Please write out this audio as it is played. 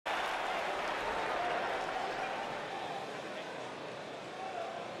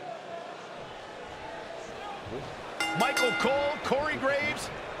Michael Cole, Corey Graves,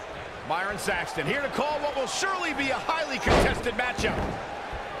 Byron Saxton here to call what will surely be a highly contested matchup.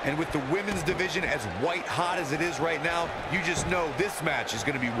 And with the women's division as white hot as it is right now, you just know this match is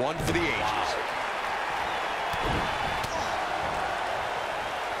going to be one for the ages.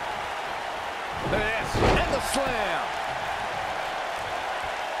 Look at this. And the slam.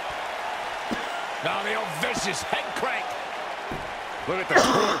 Now the old vicious head crank. Look at the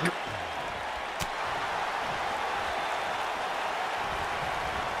torque.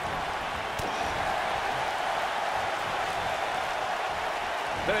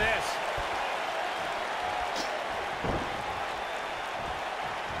 Look at this.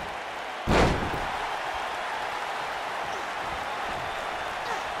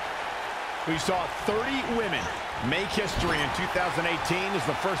 We saw 30 women make history in 2018 as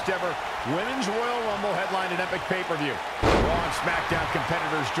the first ever Women's Royal Rumble headlined an epic pay-per-view. Raw and SmackDown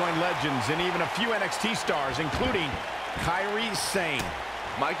competitors joined legends and even a few NXT stars, including Kairi Sane.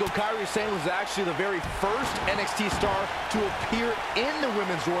 Kairi Sane was actually the very first NXT star to appear in the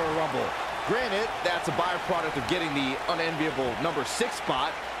Women's Royal Rumble. Granted, that's a byproduct of getting the unenviable number 6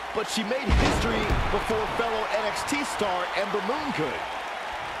 spot, but she made history before fellow NXT star Ember Moon could.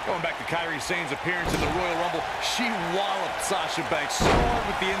 Going back to Kairi Sane's appearance in the Royal Rumble, she walloped Sasha Banks so hard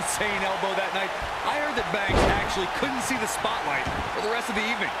with the insane elbow that night. I heard that Banks actually couldn't see the spotlight for the rest of the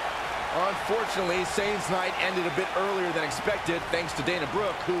evening. Unfortunately, Sane's night ended a bit earlier than expected thanks to Dana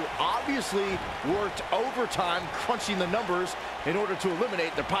Brooke, who obviously worked overtime crunching the numbers in order to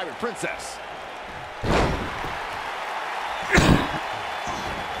eliminate the Pirate Princess.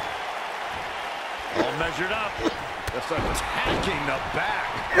 All measured up. Just attacking the back.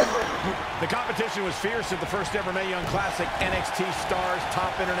 The competition was fierce at the first ever Mae Young Classic. NXT stars,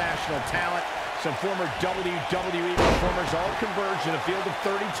 top international talent, some former WWE performers all converged in a field of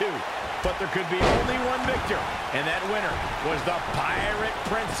 32. But there could be only one victor, and that winner was the Pirate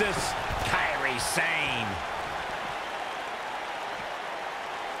Princess, Kairi Sane.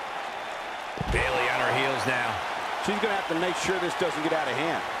 Bayley on her heels now. She's going to have to make sure this doesn't get out of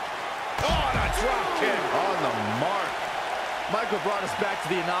hand. Oh, and a drop kick on the mark. Michael brought us back to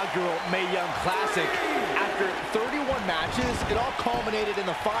the inaugural Mae Young Classic. After 31 matches, it all culminated in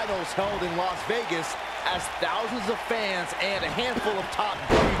the finals held in Las Vegas as thousands of fans and a handful of top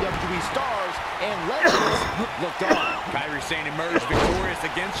WWE stars and legends looked on. Kairi Sane emerged victorious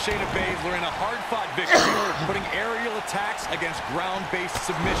against Shayna Baszler in a hard-fought victory, putting aerial attacks against ground-based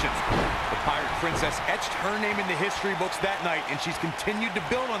submissions. The Pirate Princess etched her name in the history books that night, and she's continued to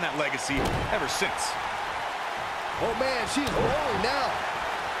build on that legacy ever since. Oh man, she's rolling now.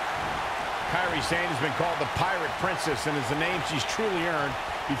 Kairi Sane has been called the Pirate Princess, and is a name she's truly earned.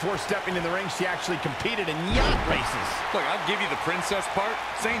 Before stepping in the ring, she actually competed in yacht races. Look, I'll give you the princess part.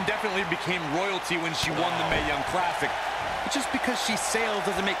 Sane definitely became royalty when she won the Mae Young Classic. But just because she sails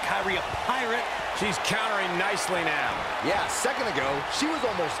doesn't make Kairi a pirate. She's countering nicely now. Yeah, a second ago, she was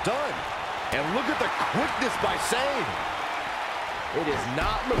almost done. And look at the quickness by Sane. It is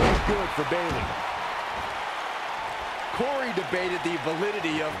not looking good for Bayley. Corey debated the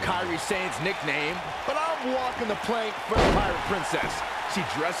validity of Kairi Sane's nickname, but I'm walking the plank for the Pirate Princess. She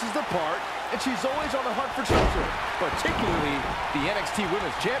dresses the part, and she's always on the hunt for treasure, particularly the NXT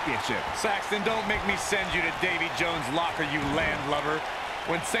Women's Championship. Saxton, don't make me send you to Davy Jones' locker, you landlubber.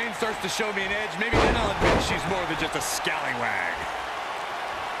 When Sane starts to show me an edge, maybe then I'll admit she's more than just a scallywag.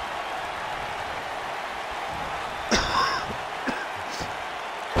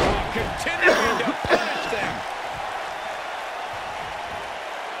 Continuing to punish them.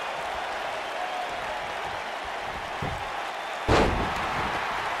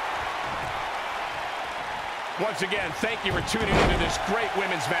 Once again, thank you for tuning into this great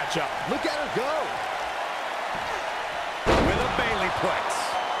women's matchup. Look at her go. With a Bayley plex.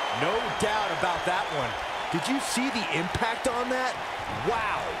 No doubt about that one. Did you see the impact on that?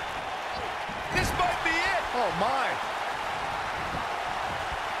 Wow. This might be it. Oh, my.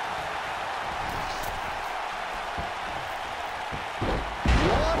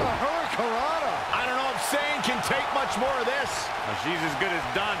 What a hurricanrana. I don't know if Sane can take much more of this. Well, she's as good as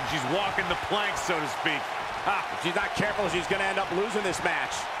done. She's walking the plank, so to speak. If she's not careful, she's going to end up losing this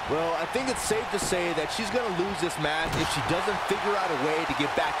match. Well, I think it's safe to say that she's going to lose this match if she doesn't figure out a way to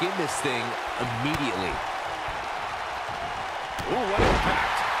get back in this thing immediately. Ooh, what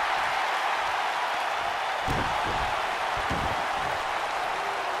impact.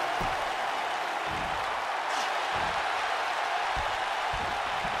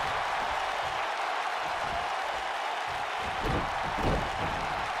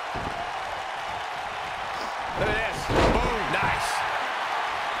 Look at this. Boom. Nice.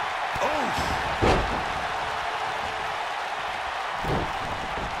 Oof.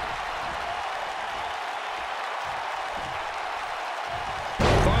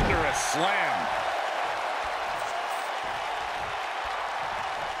 slam.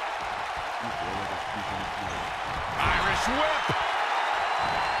 Irish whip.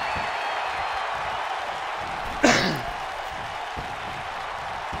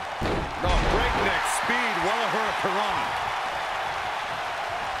 The breakneck speed, well of her piranha.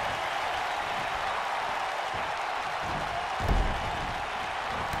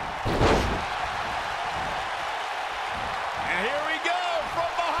 And here we go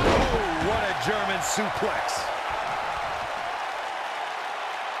from behind. Oh, what a German suplex.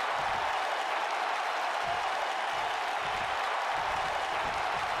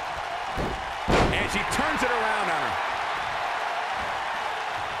 And she turns it around on her.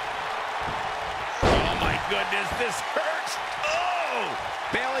 Oh, my goodness, this hurts. Oh!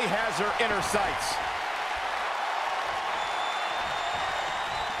 Bayley has her in her sights.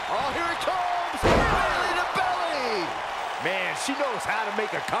 Oh, here it comes! Belly to belly! Man, she knows how to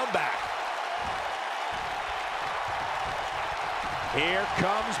make a comeback. Here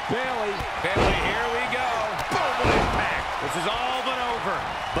comes Bayley. Bayley, here we go. Boom, what impact. This is all but over.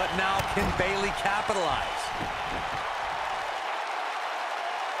 But now can Bayley capitalize?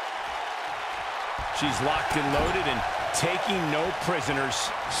 She's locked and loaded and taking no prisoners.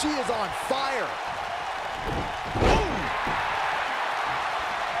 She is on fire. Boom!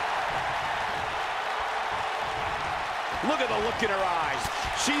 Look at the look in her eyes.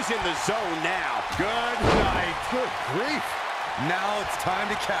 She's in the zone now. Good night. Good grief. Now it's time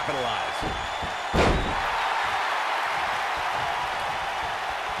to capitalize.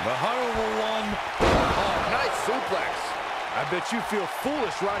 The honorable one. Oh, nice suplex. I bet you feel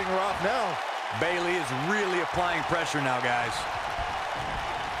foolish riding her off now. Bayley is really applying pressure now, guys.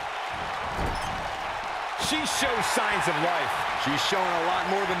 She shows signs of life. She's showing a lot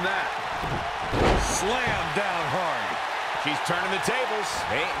more than that. Slam down hard. She's turning the tables.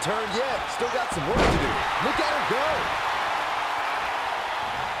 They ain't turned yet. Still got some work to do. Look at her go.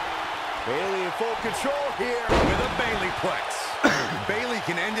 Bayley in full control here. With a Bayley plex. Bayley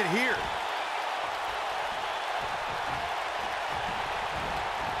can end it here.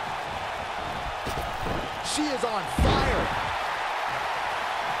 She is on fire.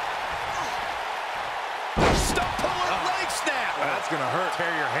 Stop pulling leg snap. That's going to hurt.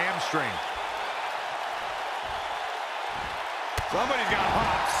 Tear your hamstring. Somebody's got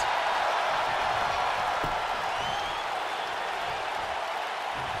hops.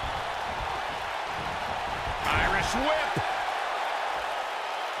 Irish whip.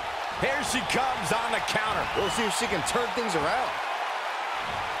 Here she comes on the counter. We'll see if she can turn things around.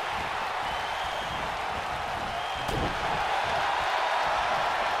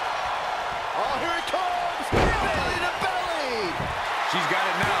 Oh, here it comes. Belly to belly. She's got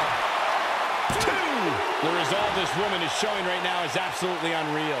it now. Two. The resolve this woman is showing right now is absolutely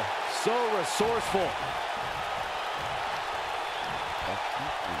unreal. So resourceful.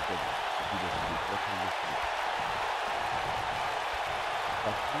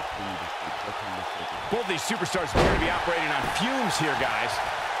 Both these superstars appear to be operating on fumes here, guys.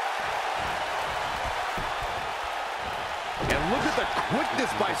 And look at the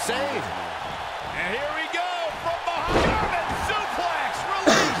quickness by Sane. And here we go from behind. German suplex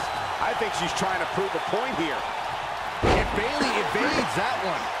release. I think she's trying to prove a point here. And Bayley evades that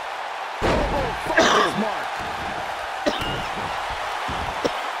one. Oh, finds mark.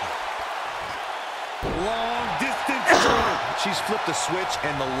 Long distance throw. She's flipped the switch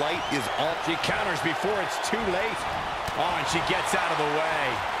and the light is on. She counters before it's too late. Oh, and she gets out of the way.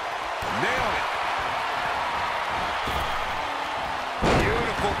 Nailed it.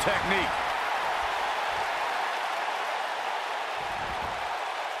 Beautiful technique.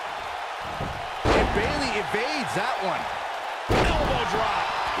 And Bayley evades that one. Elbow drop.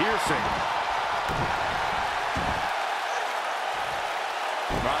 Piercing.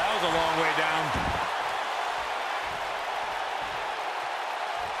 Wow, that was a long way down.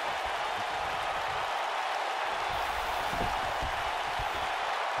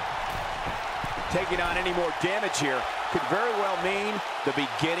 Taking on any more damage here could very well mean the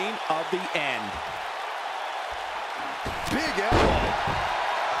beginning of the end. Big elbow.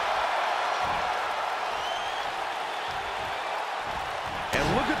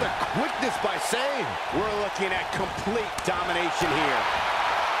 And look at the quickness by Sane. We're looking at complete domination here.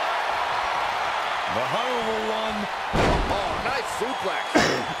 The honorable one. Oh, nice suplex.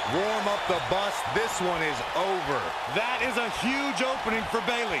 Warm up the bus. This one is over. That is a huge opening for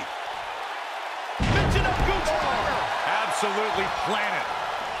Bayley. Absolutely planted.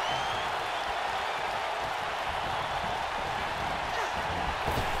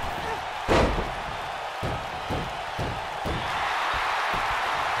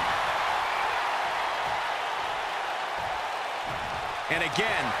 And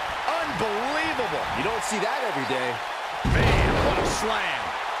again, unbelievable. You don't see that every day. Man, what a slam.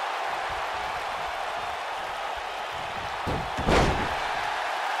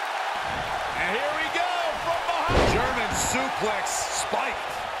 And here we go from behind. German suplex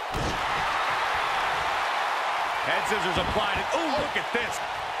spiked. Head scissors applied. Ooh, look at this.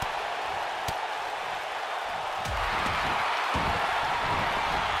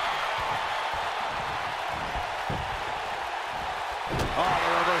 Oh, the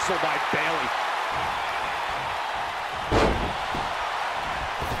reversal by Bayley.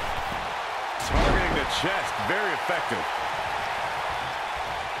 Targeting the chest, very effective.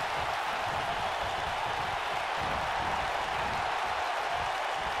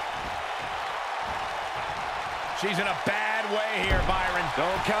 She's in a bad way here, Byron.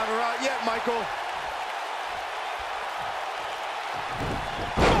 Don't count her out yet, Michael.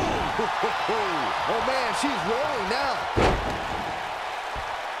 Oh, man, she's rolling now.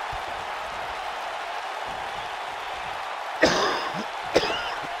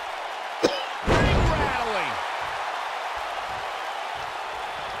 Ring rattling.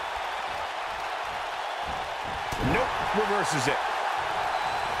 Nope, reverses it.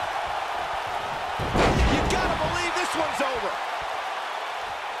 This one's over.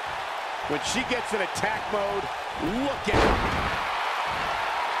 When she gets in attack mode, look out.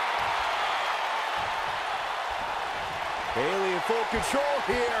 Bayley in full control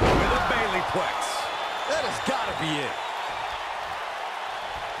here. With a Bayley plex. That has got to be it.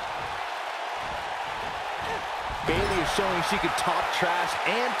 Bayley is showing she can talk trash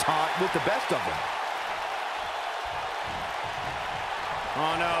and taunt with the best of them.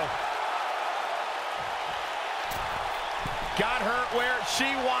 Oh, no. Got her where she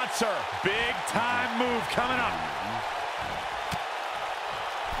wants her. Big time move coming up.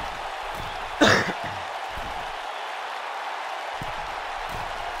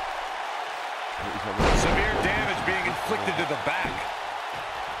 Severe damage being inflicted to the back.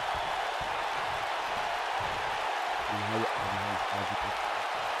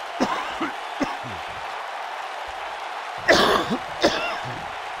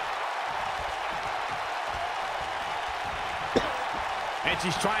 And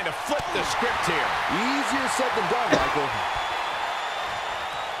she's trying to flip the script here. Easier said than done, Michael.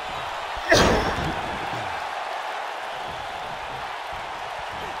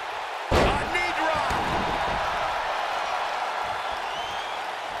 A knee drop.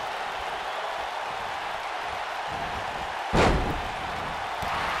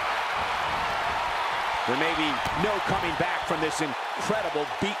 There may be no coming back from this incredible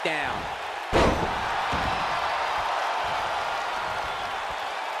beatdown.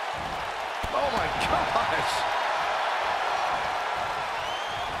 Oh, my gosh.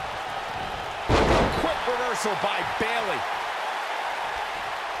 Quick reversal by Bayley.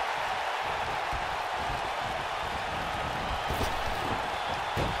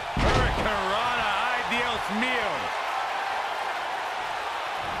 Hurricanrana, ay Dios mío.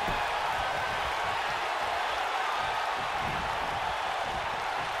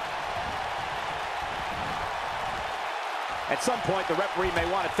 At some point, the referee may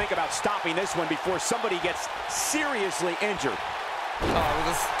want to think about stopping this one before somebody gets seriously injured. Oh,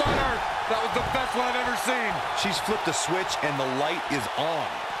 with a stunner. That was the best one I've ever seen. She's flipped the switch, and the light is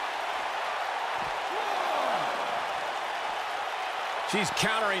on. She's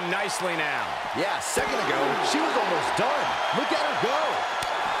countering nicely now. Yeah, a second ago, she was almost done. Look at her go.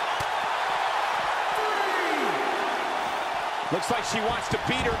 Looks like she wants to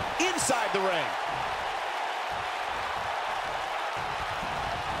beat her inside the ring.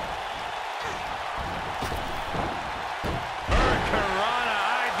 Hurricanrana,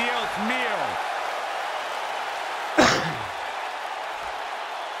 ay Dios mío.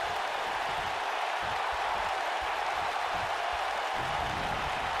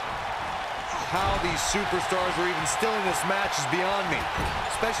 How these superstars are even still in this match is beyond me,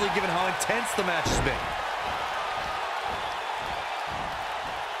 especially given how intense the match has been.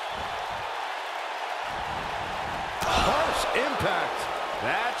 Harsh impact.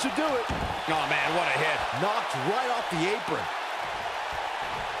 That should do it. Oh, man, what a hit. Knocked right off the apron.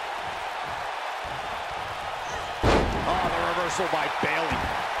 Oh, the reversal by Bayley.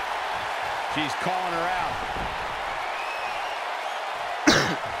 She's calling her out.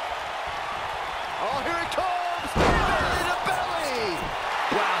 Oh, here it comes! Belly to belly!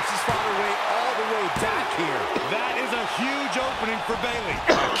 Wow, she's found her way all the way back here. That is a huge opening for Bayley.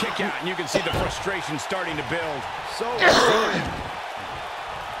 Kick out, and you can see the frustration starting to build. So resilient.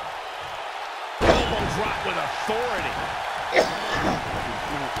 Elbow drop with authority.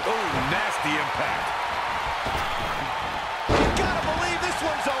 Oh, nasty impact. You gotta believe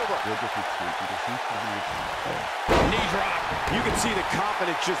one's over. Knee drop. You can see the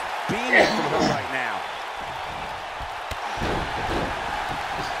confidence just beaming from her right now.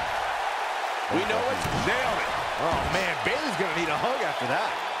 We know it's nailed it. Oh, man, Bayley's going to need a hug after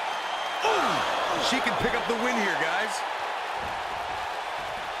that. Ooh, she can pick up the win here, guys.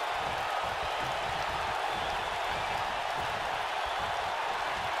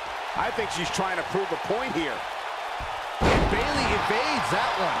 I think she's trying to prove a point here. And Bayley evades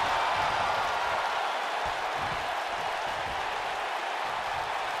that one.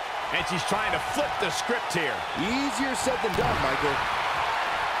 And she's trying to flip the script here. Easier said than done, Michael.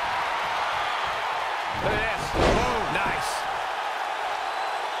 Look at this. Boom. Nice.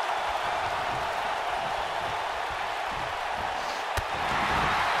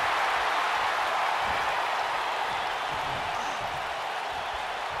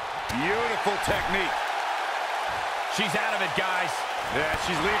 Beautiful technique. She's out of it, guys. Yeah,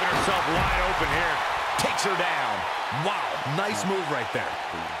 she's leaving herself wide open here. Takes her down. Wow, nice move right there.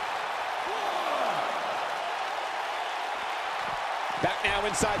 Back now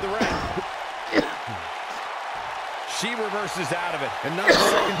inside the ring. She reverses out of it. And not a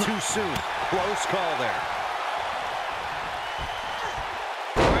second too soon. Close call there.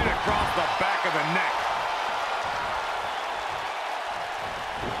 Right across the back of the neck.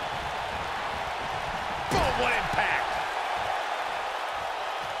 Boom, what impact.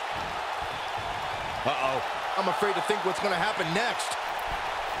 Uh-oh. I'm afraid to think what's going to happen next.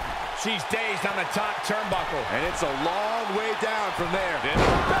 She's dazed on the top turnbuckle. And it's a long way down from there. Belly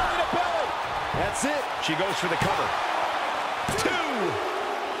to belly. That's it. She goes for the cover. 2, 3.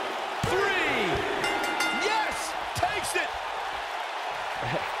 Yes! Takes it!